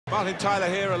Martin Tyler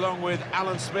here along with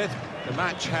Alan Smith. The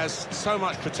match has so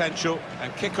much potential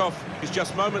and kick-off is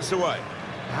just moments away.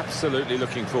 Absolutely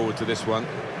looking forward to this one.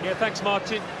 Yeah, thanks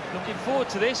Martin. Looking forward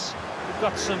to this. We've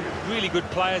got some really good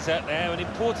players out there, and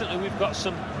importantly we've got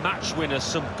some match winners,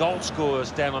 some goal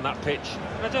scorers down on that pitch.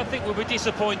 And I don't think we'll be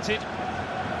disappointed.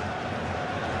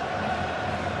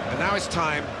 And now it's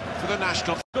time for the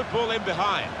national. Good ball in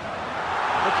behind.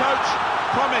 The coach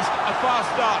promised a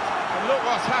fast start, and look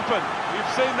what's happened. You've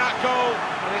seen that goal,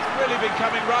 and it's really been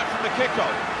coming right from the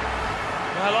kick-off.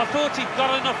 Well, I thought he'd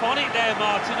got enough on it there,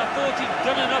 Martin. I thought he'd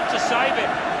done enough to save it.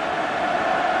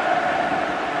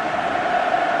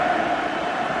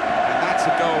 And that's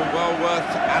a goal well worth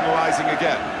analysing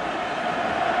again.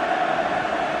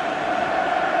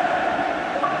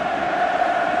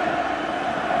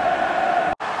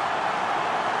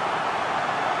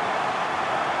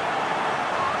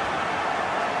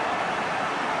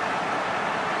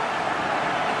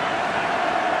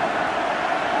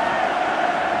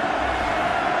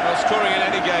 Scoring in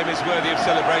any game is worthy of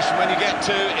celebration. When you get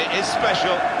two, it is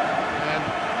special, and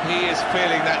he is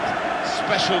feeling that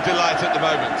special delight at the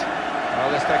moment.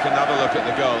 Well, let's take another look at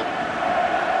the goal.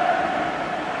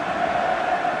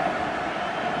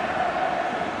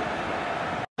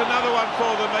 Another one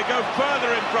for them. They go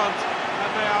further in front,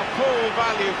 and they are full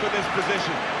value for this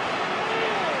position.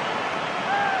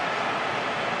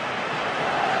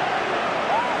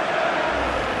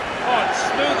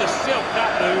 Smooth as silk,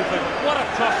 that move, and what a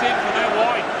cross in from their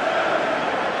wide.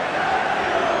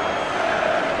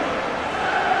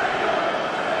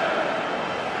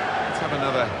 Let's have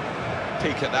another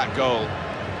peek at that goal.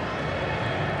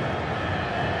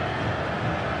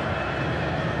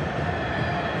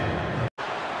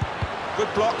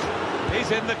 Good block,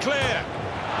 he's in the clear,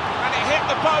 and it hit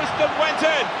the post and went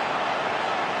in.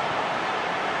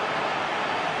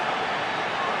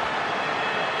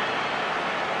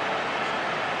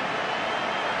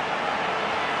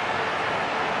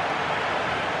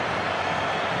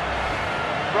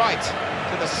 Right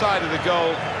to the side of the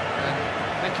goal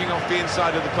and nicking off the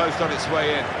inside of the post on its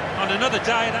way in. On another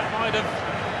day that might have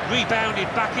rebounded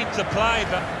back into play,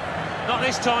 but not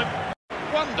this time.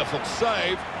 Wonderful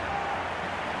save.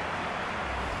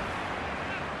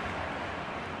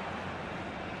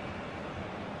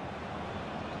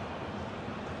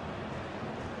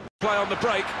 Play on the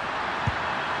break.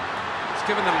 It's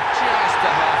given them just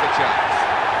a half a chance.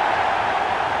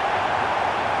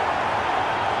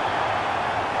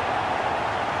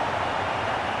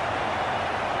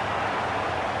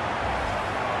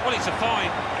 Well, it's a fine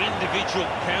individual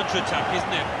counter-attack,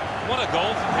 isn't it? What a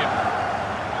goal from him.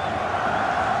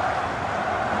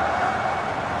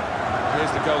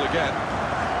 Here's the goal again.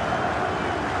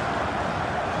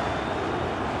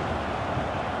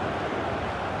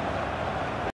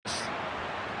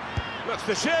 Looks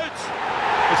to shoot.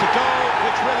 It's a goal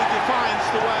which really defines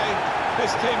the way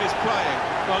this team is playing.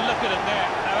 Well, look at them there.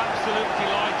 They're absolutely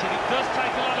delighted. It does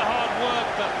take a lot of hard work,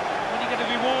 but when you get a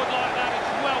reward like that,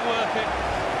 it's well worth it.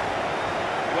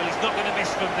 Well, he's not going to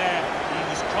miss from there. He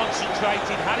was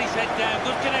concentrated, had his head down,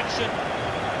 good connection.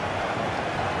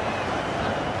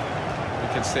 We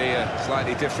can see a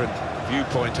slightly different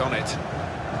viewpoint on it.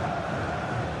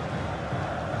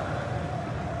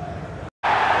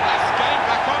 That's game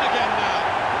back on again now.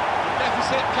 The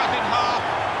deficit cut in half.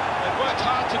 They've worked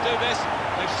hard to do this.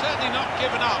 They've certainly not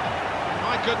given up.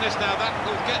 My goodness, now that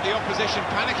will get the opposition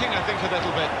panicking, I think, a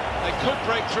little bit. They could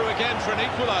break through again for an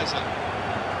equaliser.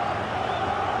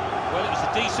 Well, it was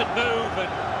a decent move, and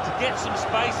to get some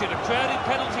space in a crowded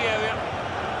penalty area.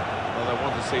 Well, they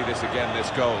want to see this again,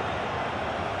 this goal.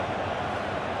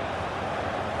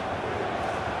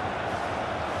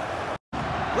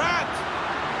 Grant!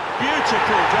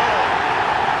 Beautiful goal.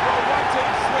 Well, one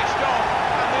team switched off,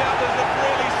 and the others have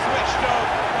really switched on.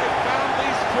 They've found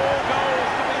these 4 goals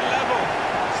to be level.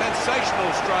 Sensational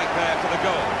strike there for the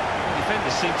goal. The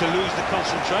defenders seemed to lose the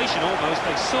concentration almost.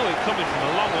 They saw it coming from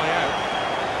a long way out.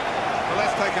 Well,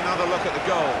 let's take another look at the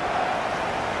goal.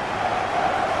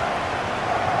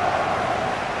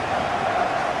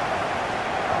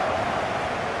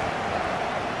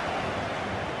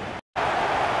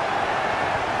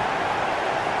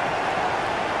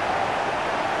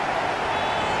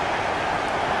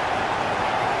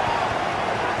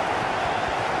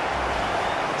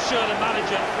 I'm sure the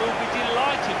manager will be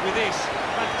delighted with this.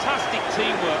 Fantastic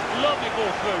teamwork, lovely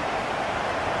ball through.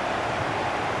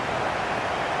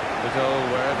 The goal,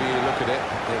 wherever you look at it,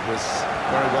 it was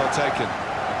very well taken.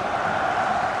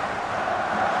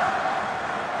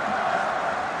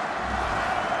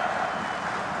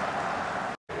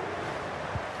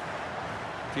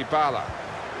 Dybala.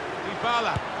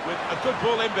 with a good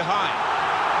ball in behind.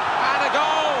 And a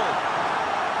goal!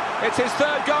 It's his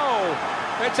third goal.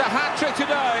 It's a hat-trick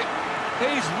today.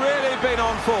 He's really been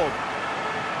on form.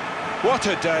 What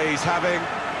a day he's having.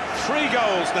 3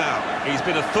 goals now. He's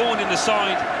been a thorn in the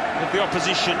side of the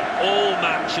opposition all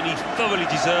match, and he thoroughly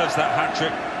deserves that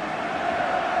hat-trick.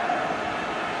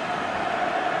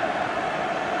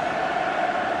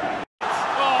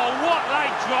 Oh, what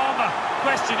late drama.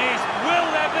 Question is, will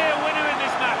there be a winner in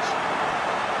this match?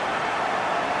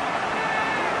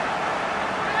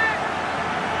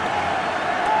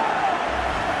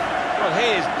 Well,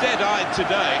 he is dead-eyed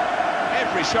today.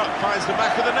 Every shot finds the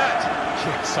back of the net.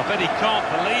 Yes, I bet he can't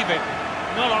believe it.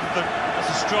 Not often, as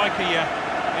a striker, you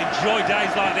enjoy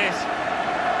days like this.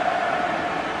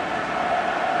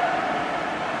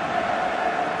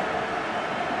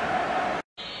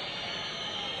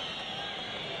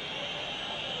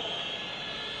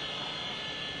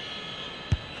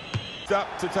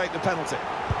 Up to take the penalty.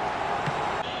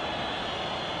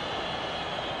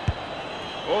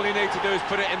 All you need to do is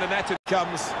put it in the net, and it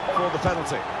comes for the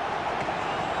penalty.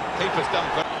 Keeper's done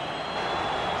for...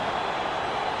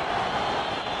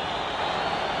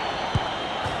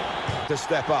 to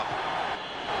step up.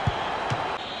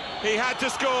 He had to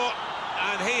score,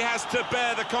 and he has to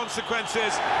bear the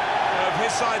consequences of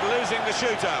his side losing the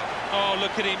shootout. Oh,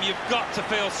 look at him, you've got to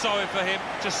feel sorry for him.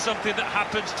 Just something that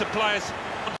happens to players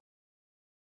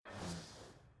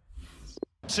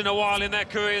once in a while in their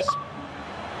careers.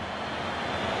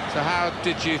 So how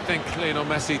did you think Lionel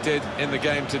Messi did in the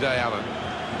game today, Alan?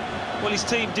 Well, his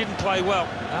team didn't play well.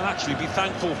 I'll actually be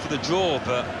thankful for the draw,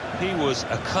 but he was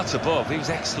a cut above. He was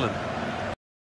excellent.